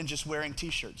more than just wearing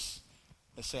t-shirts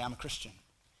that say, I'm a Christian.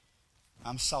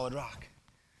 I'm Solid Rock.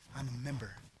 I'm a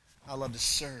member. I love to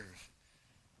serve.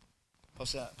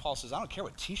 Paul says, I don't care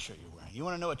what t-shirt you're wearing. You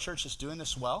want to know a church that's doing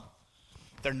this well?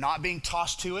 They're not being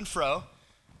tossed to and fro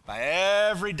by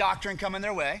every doctrine coming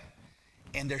their way,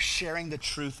 and they're sharing the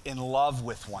truth in love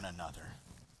with one another.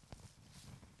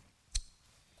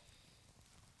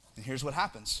 And here's what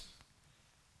happens.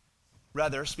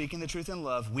 Rather, speaking the truth in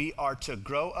love, we are to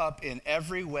grow up in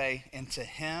every way into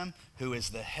him who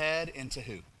is the head, into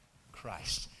who?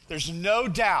 Christ. There's no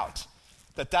doubt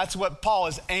that that's what Paul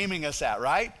is aiming us at,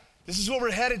 right? This is what we're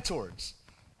headed towards.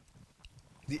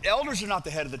 The elders are not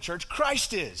the head of the church.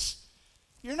 Christ is.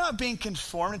 You're not being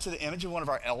conformed into the image of one of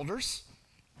our elders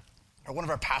or one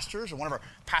of our pastors or one of our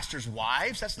pastors'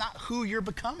 wives. That's not who you're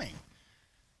becoming.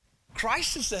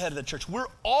 Christ is the head of the church. We're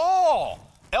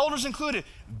all, elders included,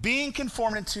 being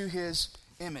conformed into his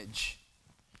image,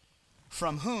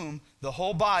 from whom the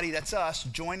whole body, that's us,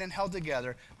 joined and held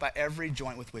together by every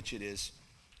joint with which it is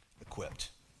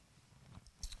equipped.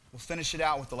 We'll finish it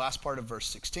out with the last part of verse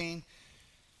 16.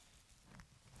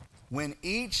 When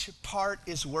each part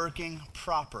is working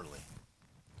properly.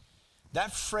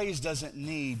 That phrase doesn't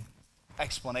need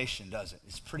explanation, does it?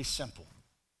 It's pretty simple.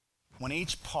 When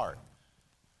each part,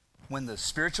 when the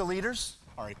spiritual leaders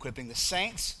are equipping the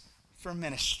saints for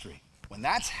ministry, when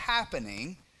that's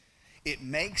happening, it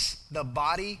makes the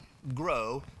body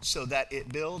grow so that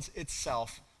it builds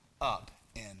itself up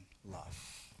in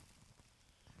love.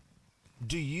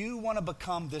 Do you want to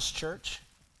become this church?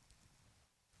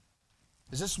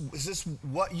 Is this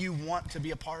what you want to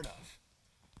be a part of?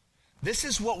 This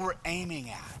is what we're aiming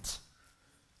at.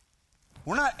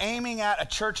 We're not aiming at a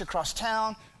church across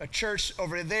town, a church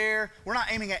over there. We're not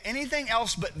aiming at anything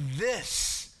else but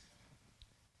this.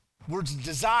 We're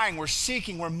desiring, we're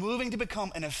seeking, we're moving to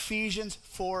become an Ephesians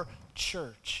 4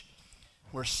 church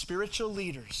where spiritual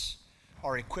leaders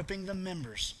are equipping the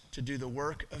members to do the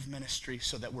work of ministry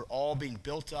so that we're all being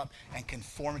built up and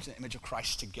conformed to the image of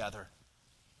Christ together.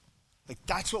 Like,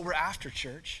 that's what we're after,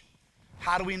 church.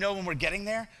 How do we know when we're getting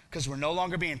there? Because we're no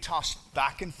longer being tossed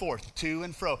back and forth, to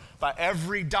and fro, by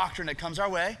every doctrine that comes our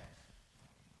way.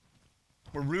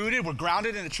 We're rooted, we're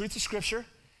grounded in the truth of Scripture,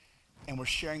 and we're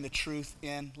sharing the truth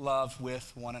in love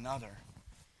with one another.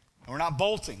 And we're not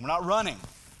bolting, we're not running.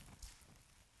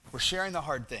 We're sharing the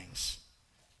hard things.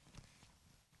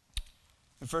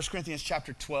 In 1 Corinthians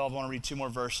chapter 12, I want to read two more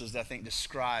verses that I think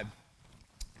describe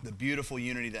the beautiful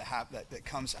unity that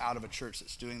comes out of a church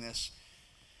that's doing this.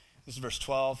 This is verse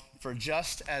 12. For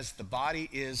just as the body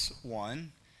is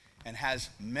one and has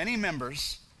many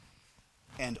members,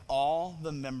 and all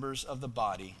the members of the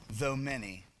body, though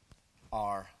many,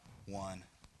 are one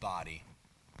body,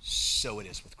 so it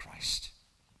is with Christ.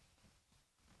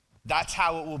 That's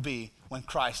how it will be when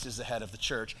Christ is the head of the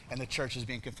church and the church is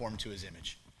being conformed to his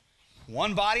image.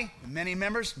 One body, many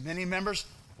members,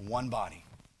 one body.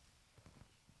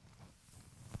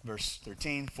 Verse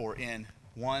 13, for in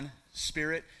one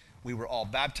Spirit we were all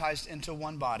baptized into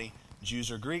one body, Jews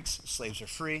or Greeks, slaves or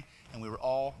free, and we were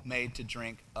all made to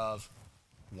drink of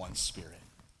one Spirit.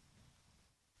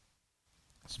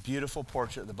 It's a beautiful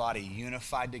portrait of the body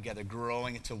unified together,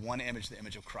 growing into one image, the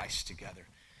image of Christ together.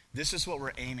 This is what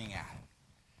we're aiming at.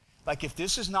 Like, if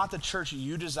this is not the church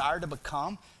you desire to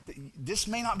become, this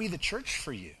may not be the church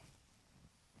for you.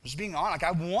 Just being honest,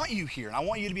 like, I want you here, and I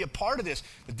want you to be a part of this,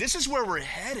 but this is where we're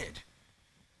headed.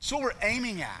 This is what we're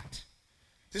aiming at.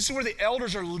 This is where the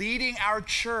elders are leading our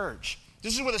church.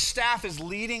 This is where the staff is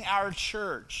leading our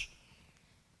church.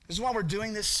 This is why we're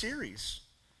doing this series,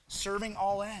 Serving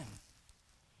All In,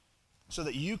 so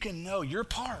that you can know your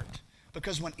part.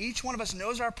 Because when each one of us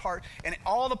knows our part and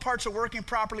all the parts are working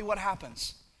properly, what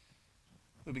happens?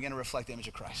 We begin to reflect the image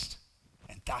of Christ.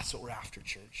 And that's what we're after,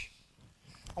 church.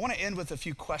 I want to end with a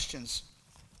few questions,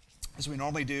 as we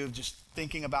normally do, just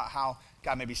thinking about how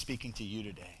God may be speaking to you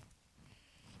today.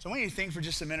 So I want you to think for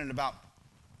just a minute about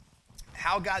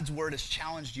how God's word has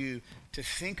challenged you to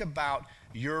think about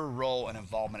your role and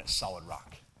involvement at Solid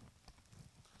Rock.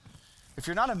 If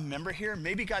you're not a member here,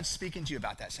 maybe God's speaking to you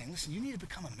about that, saying, listen, you need to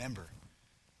become a member.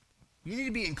 You need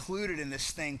to be included in this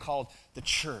thing called the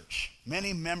church.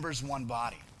 Many members, one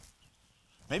body.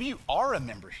 Maybe you are a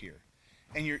member here,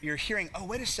 and you're hearing, oh,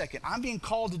 wait a second, I'm being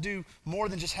called to do more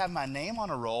than just have my name on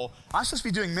a roll. I'm supposed to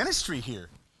be doing ministry here.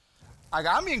 Like,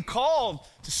 I'm being called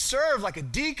to serve like a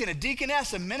deacon, a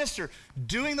deaconess, a minister,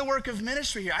 doing the work of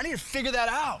ministry here. I need to figure that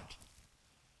out.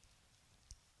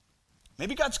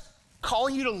 Maybe God's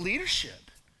calling you to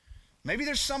leadership. Maybe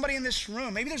there's somebody in this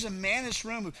room. Maybe there's a man in this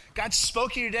room who God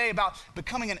spoke to you today about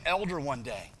becoming an elder one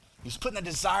day. He's putting a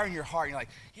desire in your heart. You're like,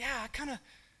 yeah,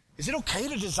 is it okay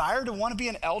to desire to want to be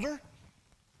an elder?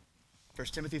 1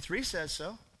 Timothy 3 says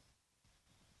so.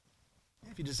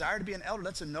 If you desire to be an elder,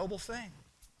 that's a noble thing.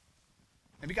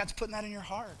 Maybe God's putting that in your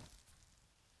heart.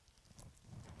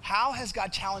 How has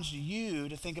God challenged you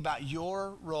to think about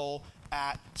your role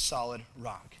at Solid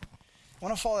Rock? I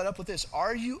want to follow that up with this.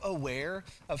 Are you aware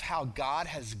of how God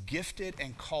has gifted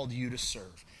and called you to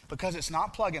serve? Because it's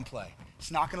not plug and play.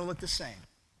 It's not going to look the same.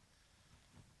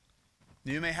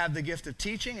 You may have the gift of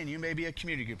teaching and you may be a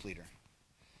community group leader.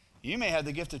 You may have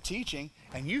the gift of teaching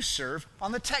and you serve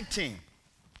on the tech team.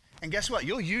 And guess what?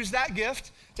 You'll use that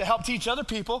gift to help teach other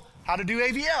people how to do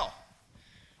AVL.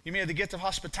 You may have the gift of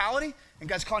hospitality, and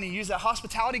God's calling you to use that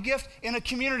hospitality gift in a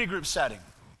community group setting.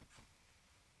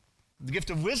 The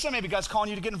gift of wisdom, maybe God's calling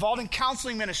you to get involved in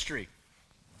counseling ministry.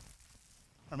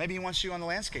 Or maybe he wants you on the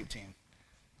landscape team,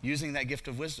 using that gift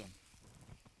of wisdom.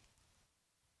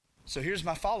 So here's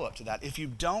my follow-up to that. If you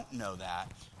don't know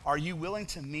that, are you willing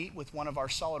to meet with one of our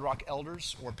Solid Rock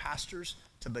elders or pastors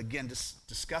to begin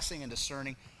discussing and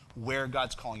discerning where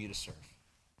God's calling you to serve?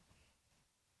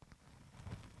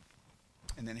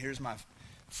 And then here's my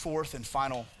fourth and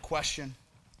final question.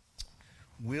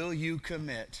 Will you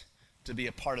commit to be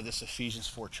a part of this Ephesians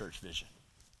 4 church vision?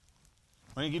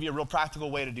 I'm going to give you a real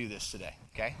practical way to do this today,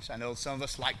 okay? So I know some of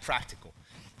us like practical.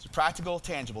 It's practical,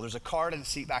 tangible. There's a card and a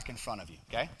seat back in front of you,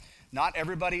 okay? Not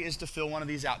everybody is to fill one of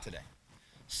these out today.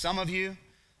 Some of you,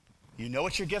 you know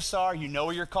what your gifts are. You know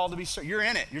where you're called to be served. You're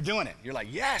in it. You're doing it. You're like,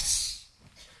 yes.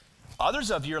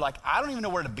 Others of you are like, I don't even know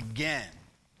where to begin.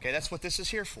 Okay, that's what this is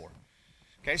here for.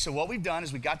 Okay, so what we've done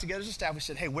is we got together as a staff. We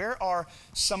said, hey, where are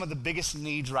some of the biggest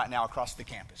needs right now across the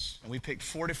campus? And we picked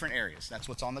 4 different areas. That's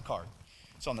what's on the card.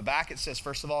 So on the back it says,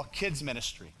 first of all, kids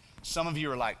ministry. Some of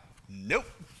you are like, nope,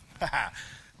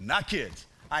 not kids.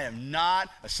 I am not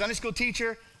a Sunday school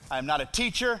teacher. I am not a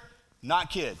teacher,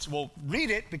 not kids. Well, read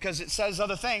it because it says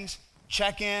other things.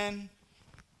 Check-in,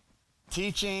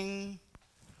 teaching,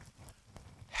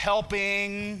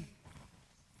 helping.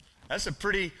 That's a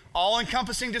pretty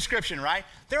all-encompassing description, right?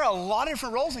 There are a lot of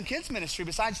different roles in kids ministry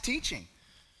besides teaching.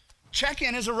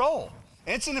 Check-in is a role.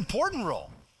 And it's an important role.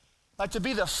 Like to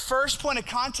be the first point of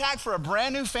contact for a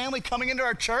brand new family coming into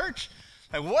our church.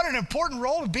 Like what an important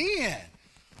role to be in.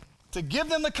 To give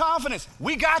them the confidence.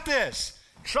 We got this.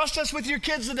 Trust us with your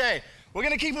kids today. We're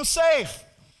going to keep them safe,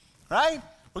 right?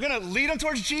 We're going to lead them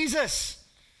towards Jesus.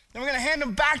 Then we're going to hand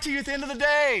them back to you at the end of the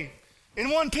day in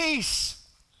one piece.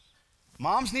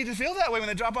 Moms need to feel that way when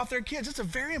they drop off their kids. It's a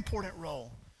very important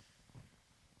role.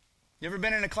 You ever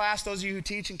been in a class, those of you who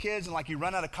teach in kids, and like you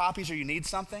run out of copies or you need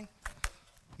something?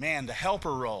 Man, the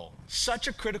helper role, such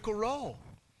a critical role.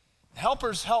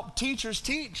 Helpers help teachers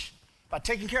teach by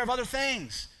taking care of other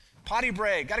things. Potty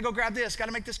break, got to go grab this, got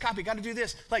to make this copy, got to do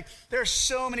this. Like there are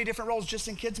so many different roles just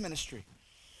in kids ministry.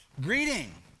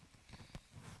 Greeting.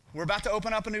 We're about to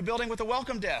open up a new building with a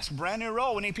welcome desk, brand new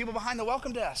role. We need people behind the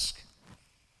welcome desk.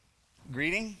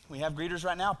 Greeting, we have greeters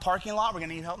right now. Parking lot, we're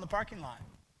going to need help in the parking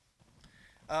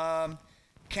lot.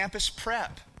 Campus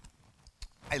prep.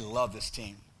 I love this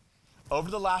team. Over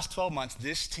the last 12 months,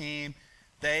 this team,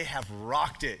 they have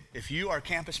rocked it. If you are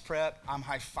campus prep, I'm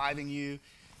high-fiving you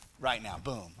right now.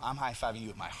 Boom, I'm high-fiving you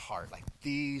with my heart. Like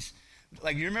these,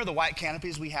 like you remember the white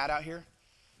canopies we had out here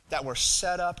that were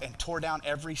set up and tore down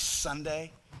every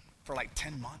Sunday for like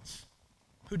 10 months?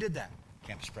 Who did that?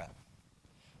 Campus prep.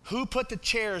 Who put the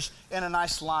chairs in a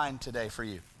nice line today for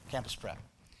you? Campus prep.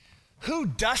 Who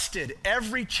dusted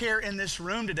every chair in this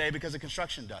room today because of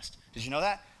construction dust? Did you know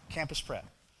that? Campus prep.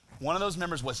 One of those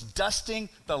members was dusting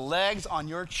the legs on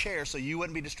your chair so you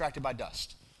wouldn't be distracted by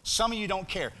dust. Some of you don't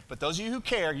care, but those of you who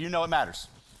care, you know it matters,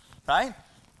 right?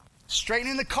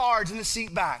 Straightening the cards and the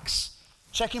seat backs,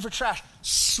 checking for trash,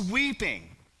 sweeping.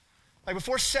 Like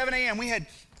before 7 a.m., we had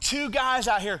 2 guys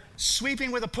out here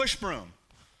sweeping with a push broom.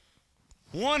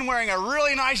 One wearing a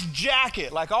really nice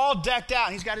jacket, like all decked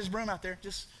out. He's got his broom out there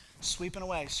just sweeping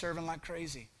away, serving like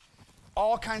crazy.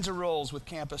 All kinds of roles with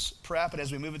campus prep, and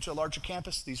as we move into a larger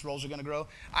campus, these roles are going to grow.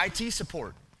 IT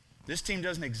support. This team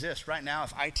doesn't exist. Right now,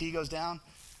 if IT goes down,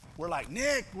 we're like,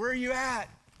 Nick, where are you at?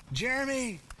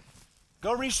 Jeremy,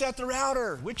 go reset the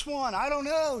router. Which one? I don't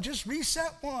know. Just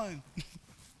reset one.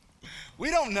 We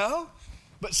don't know,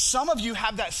 but some of you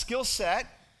have that skill set.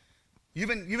 You've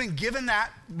been given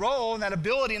that role and that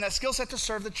ability and that skill set to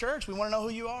serve the church. We want to know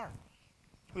who you are.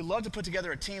 We'd love to put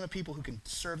together a team of people who can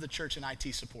serve the church in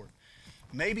IT support.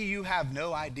 Maybe you have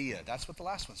no idea. That's what the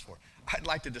last one's for. I'd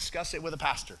like to discuss it with a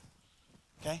pastor,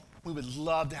 okay? We would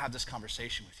love to have this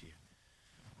conversation with you.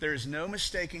 There is no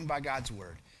mistaking by God's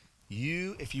word.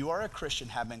 You, if you are a Christian,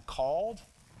 have been called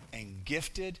and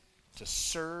gifted to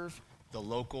serve the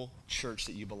local church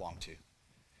that you belong to.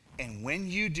 And when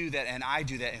you do that, and I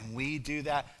do that, and we do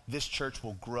that, this church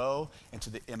will grow into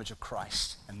the image of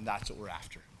Christ, and that's what we're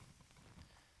after.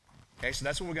 Okay, so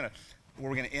that's what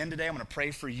we're gonna end today. I'm gonna pray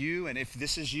for you, and if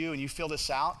this is you and you fill this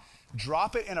out,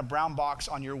 drop it in a brown box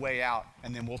on your way out,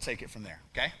 and then we'll take it from there,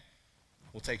 okay?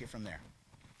 We'll take it from there.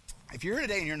 If you're here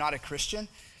today and you're not a Christian,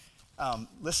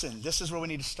 listen, this is where we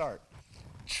need to start.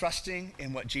 Trusting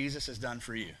in what Jesus has done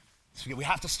for you. So we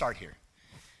have to start here.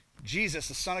 Jesus,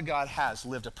 the Son of God, has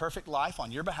lived a perfect life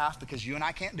on your behalf because you and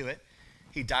I can't do it.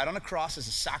 He died on a cross as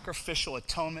a sacrificial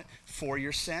atonement for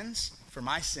your sins, for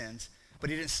my sins,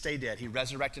 but he didn't stay dead. He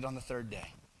resurrected on the 3rd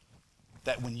day.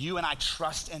 That when you and I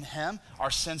trust in him, our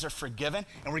sins are forgiven,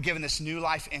 and we're given this new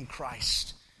life in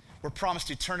Christ. We're promised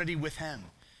eternity with him.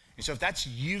 And so if that's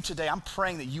you today, I'm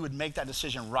praying that you would make that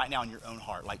decision right now in your own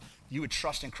heart. Like you would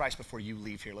trust in Christ before you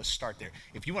leave here. Let's start there.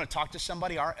 If you want to talk to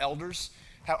somebody, our elders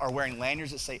are wearing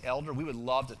lanyards that say elder. We would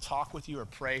love to talk with you or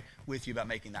pray with you about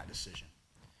making that decision.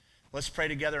 Let's pray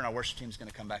together, and our worship team is going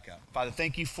to come back up. Father,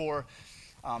 thank you for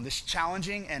this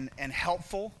challenging and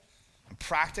helpful and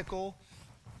practical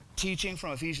teaching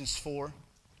from Ephesians 4.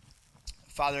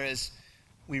 Father, as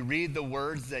we read the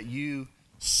words that you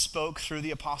spoke through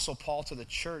the Apostle Paul to the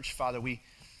church, Father,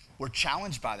 we're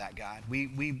challenged by that, God.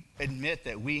 We admit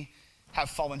that we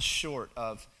have fallen short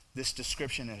of this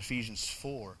description in Ephesians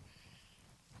 4.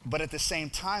 But at the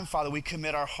same time, Father, we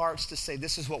commit our hearts to say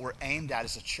this is what we're aimed at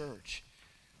as a church.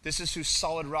 This is who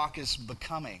Solid Rock is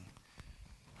becoming.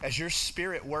 As your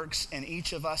Spirit works in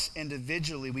each of us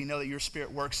individually, we know that your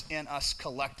Spirit works in us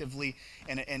collectively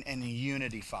and in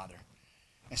unity, Father.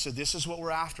 And so this is what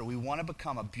we're after. We want to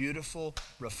become a beautiful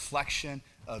reflection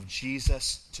of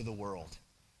Jesus to the world.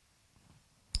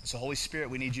 So Holy Spirit,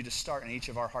 we need you to start in each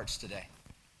of our hearts today.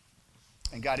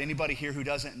 And God, anybody here who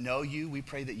doesn't know you, we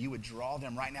pray that you would draw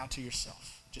them right now to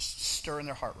yourself. Just stir in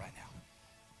their heart right now.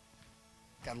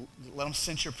 God, let them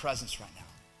sense your presence right now.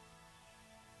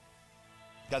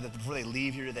 God, that before they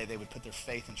leave here today, they would put their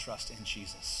faith and trust in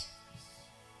Jesus.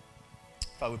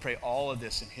 Father, we pray all of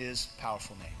this in his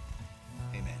powerful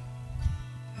name. Amen.